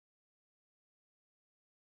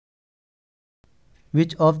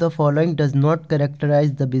Which of the following does not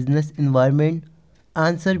characterize the business environment?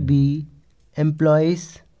 Answer B.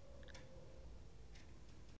 Employees.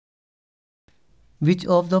 Which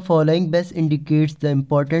of the following best indicates the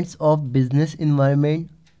importance of business environment?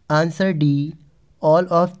 Answer D. All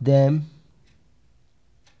of them.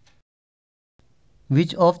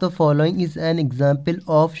 Which of the following is an example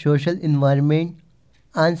of social environment?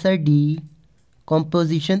 Answer D.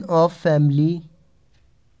 Composition of family.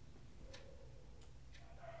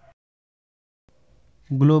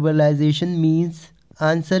 Globalization means.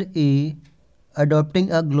 Answer A.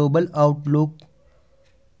 Adopting a global outlook.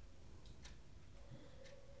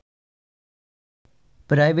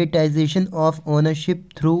 Privatization of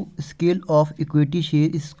ownership through scale of equity share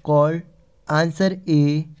is called. Answer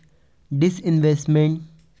A. Disinvestment.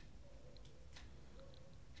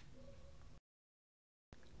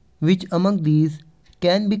 Which among these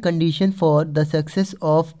can be condition for the success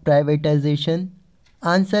of privatization?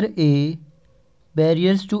 Answer A.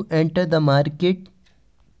 Barriers to enter the market.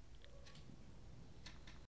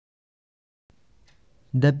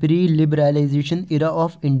 The pre-liberalization era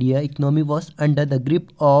of India economy was under the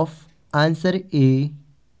grip of. Answer A.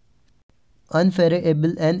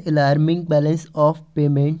 Unfavorable and alarming balance of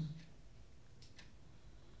payment.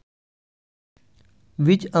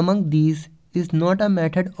 Which among these is not a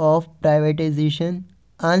method of privatization?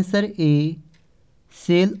 Answer A.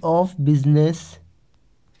 Sale of business.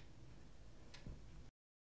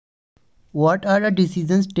 What are the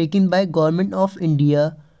decisions taken by Government of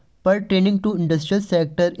India pertaining to industrial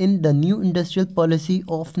sector in the new industrial policy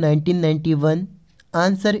of 1991?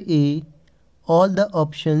 Answer A. All the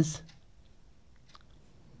options.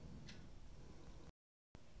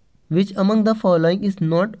 Which among the following is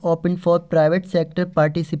not open for private sector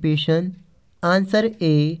participation? Answer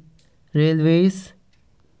A. Railways.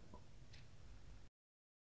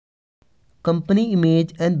 Company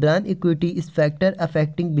image and brand equity is factor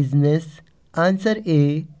affecting business. Answer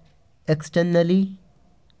A. Externally.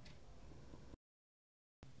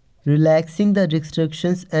 Relaxing the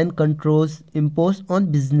restrictions and controls imposed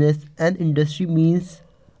on business and industry means.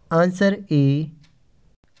 Answer A.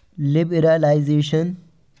 Liberalization.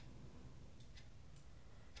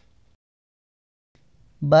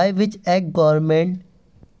 By which act government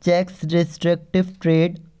checks restrictive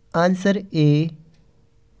trade? Answer A.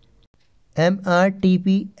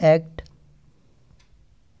 MRTP Act.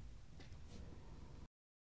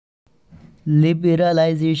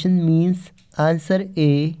 Liberalization means. Answer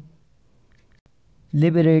A.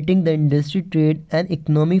 Liberating the industry, trade and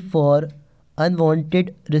economy for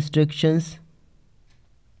unwanted restrictions.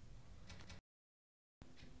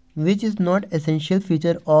 Which is not essential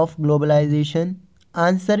feature of globalization?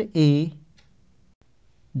 Answer A.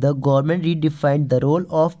 The government redefined the role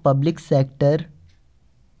of public sector.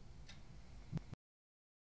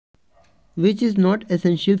 Which is not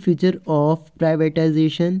essential feature of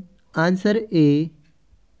privatization? Answer A.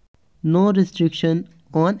 No restriction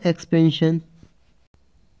on expansion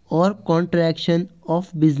or contraction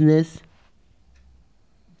of business.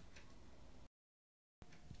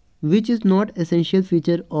 Which is not essential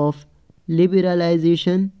feature of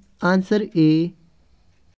liberalization? Answer A.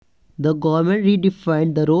 The government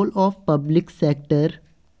redefined the role of public sector.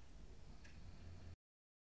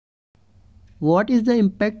 What is the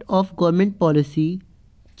impact of government policy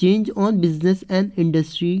change on business and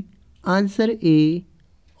industry? Answer A.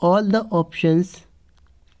 All the options.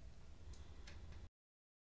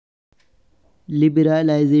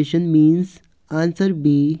 Liberalization means. Answer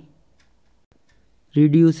B.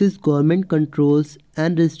 Reduces government controls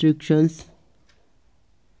and restrictions.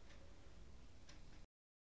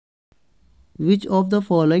 Which of the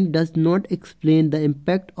following does not explain the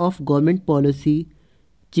impact of government policy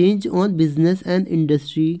change on business and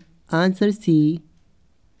industry? Answer C.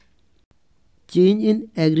 Change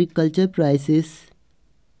in agriculture prices.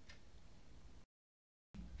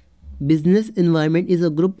 Business environment is a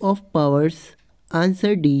group of powers.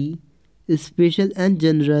 Answer D. Special and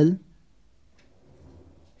general.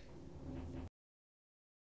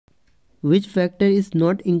 Which factor is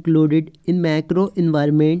not included in macro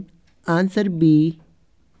environment? Answer B.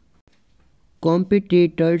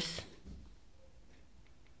 Competitors.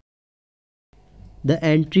 The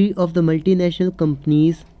entry of the multinational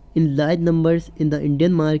companies in large numbers in the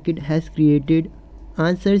Indian market has created.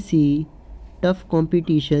 Answer C. Tough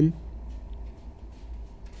competition.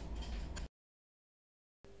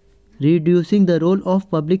 Reducing the role of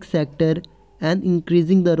public sector and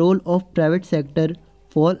increasing the role of private sector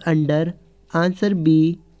fall under. Answer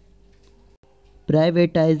B.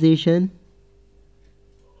 Privatization.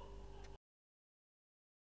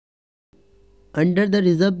 Under the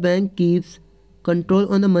Reserve Bank keeps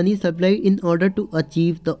control on the money supply in order to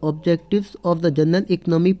achieve the objectives of the general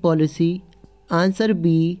economic policy. Answer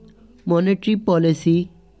B. Monetary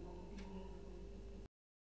policy.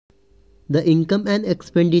 The income and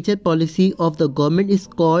expenditure policy of the government is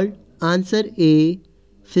called. Answer A.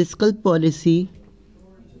 Fiscal policy.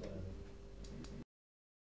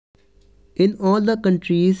 In all the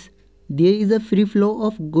countries, there is a free flow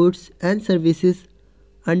of goods and services.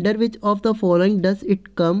 Under which of the following does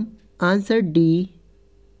it come? Answer D.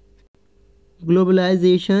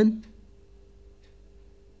 Globalization.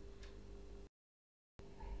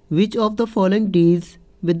 Which of the following deals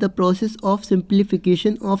with the process of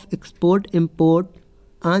simplification of export-import?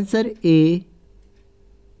 Answer A.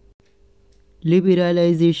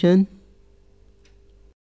 Liberalization.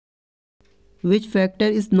 Which factor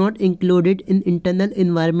is not included in internal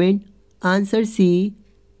environment? Answer C.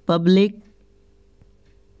 Public.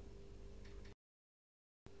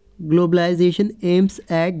 Globalization aims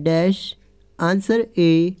at dash. Answer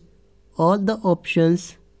A. All the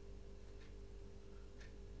options.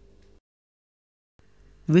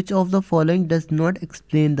 Which of the following does not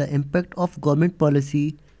explain the impact of government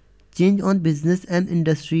policy change on business and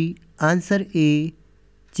industry? Answer A.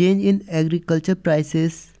 Change in agriculture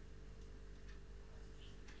prices.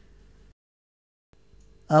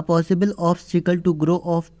 A possible obstacle to growth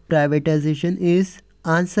of privatization is.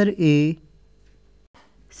 Answer A.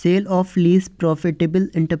 Sale of least profitable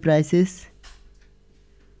enterprises.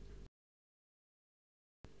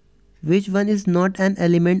 Which one is not an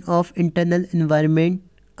element of internal environment?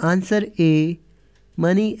 Answer A.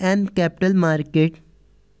 Money and capital market.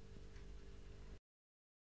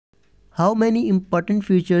 How many important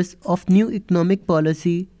features of new economic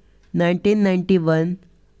policy 1991?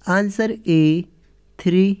 Answer A.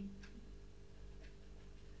 3.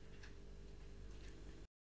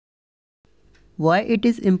 Why it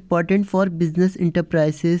is important for business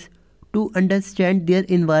enterprises to understand their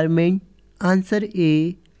environment? Answer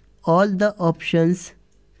A. All the options.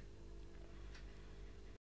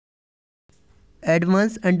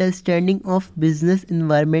 Advanced understanding of business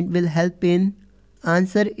environment will help in.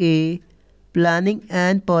 Answer A. Planning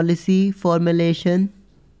and policy formulation.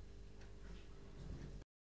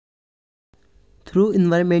 Through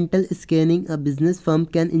environmental scanning, a business firm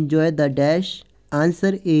can enjoy the dash.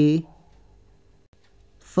 Answer A.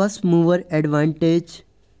 First mover advantage.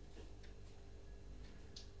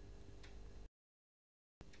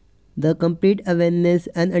 The complete awareness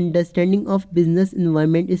and understanding of business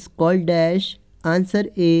environment is called dash. Answer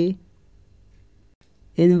A.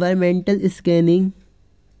 Environmental scanning.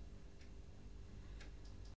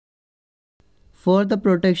 For the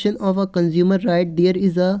protection of a consumer right, there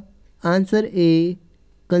is a. Answer A.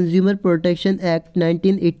 Consumer Protection Act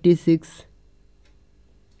 1986.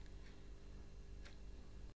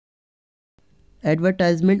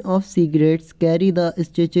 Advertisement of cigarettes carry the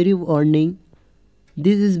statutory warning.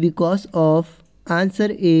 This is because of. Answer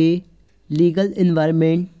A. Legal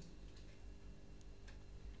environment.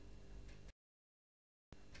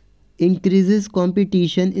 Increases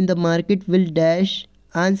competition in the market will dash.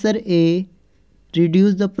 Answer A.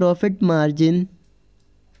 Reduce the profit margin.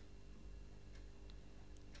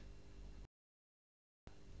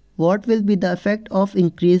 What will be the effect of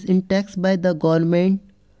increase in tax by the government?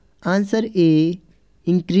 Answer A.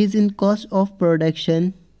 Increase in cost of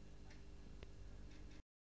production.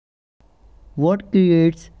 What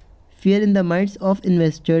creates fear in the minds of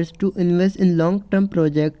investors to invest in long-term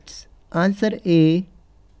projects? Answer A.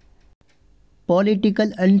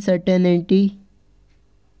 Political uncertainty.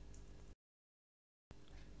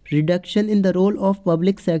 Reduction in the role of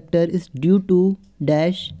public sector is due to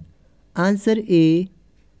dash. Answer A.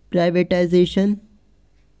 Privatization.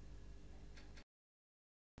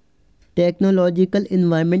 Technological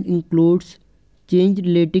environment includes change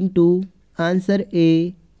relating to. Answer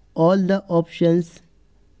A. All the options.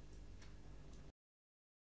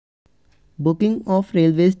 Booking of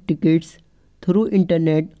railway tickets through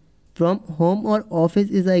internet from home or office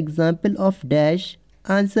is an example of dash.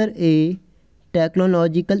 Answer A.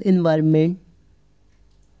 Technological environment.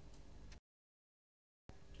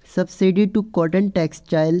 Subsidy to cotton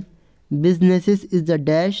textile businesses is the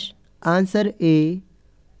dash. Answer A.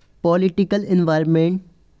 Political environment.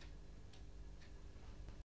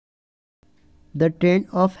 The trend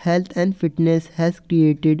of health and fitness has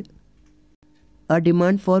created a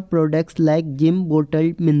demand for products like gym,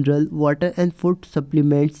 bottled mineral water and food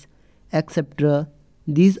supplements, etc.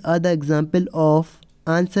 These are the example of.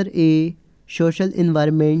 Answer A. Social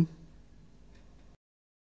environment.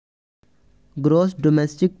 Gross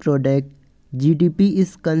domestic product GDP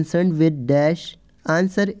is concerned with dash.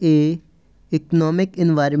 Answer A. Economic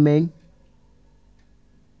environment.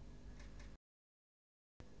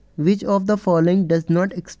 Which of the following does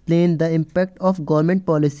not explain the impact of government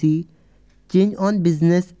policy change on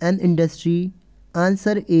business and industry?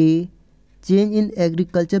 Answer A. Change in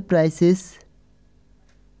agriculture prices.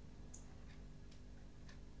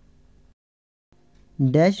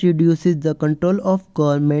 Dash reduces the control of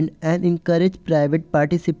government and encourage private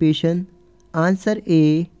participation. Answer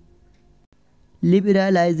A.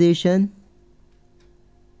 Liberalization.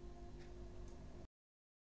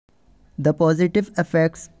 The positive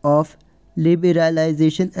effects of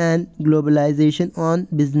liberalization and globalization on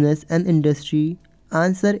business and industry.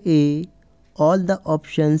 Answer A. All the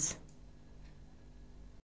options.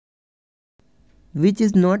 Which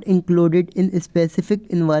is not included in a specific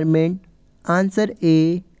environment? Answer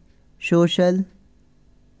A. Social.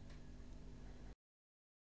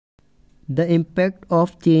 The impact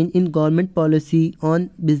of change in government policy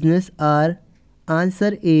on business are.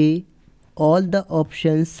 Answer A. All the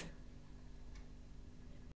options.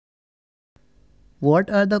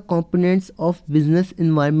 What are the components of business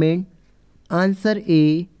environment? Answer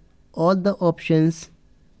A. All the options.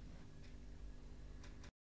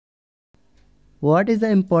 What is the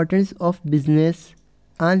importance of business?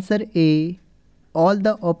 Answer A. All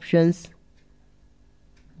the options.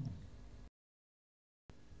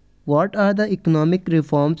 What are the economic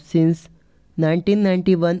reforms since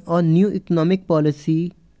 1991 or new economic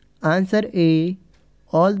policy? Answer A.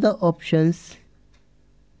 All the options.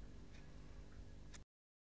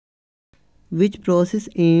 Which process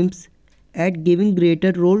aims at giving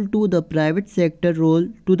greater role to the private sector role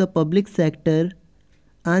to the public sector?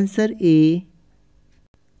 Answer A.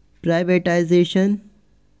 Privatization.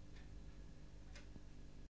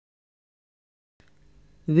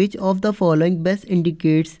 Which of the following best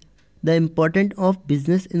indicates the importance of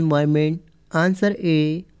business environment? Answer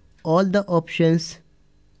A. All the options.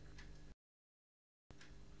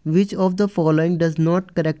 Which of the following does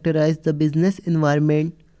not characterize the business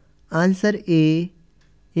environment? Answer A.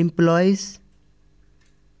 Employees.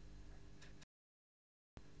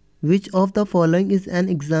 Which of the following is an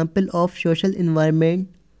example of social environment?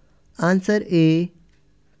 Answer A.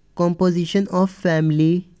 Composition of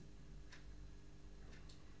family.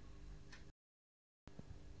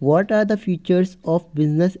 What are the features of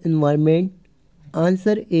business environment?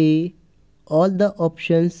 Answer A. All the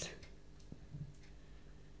options.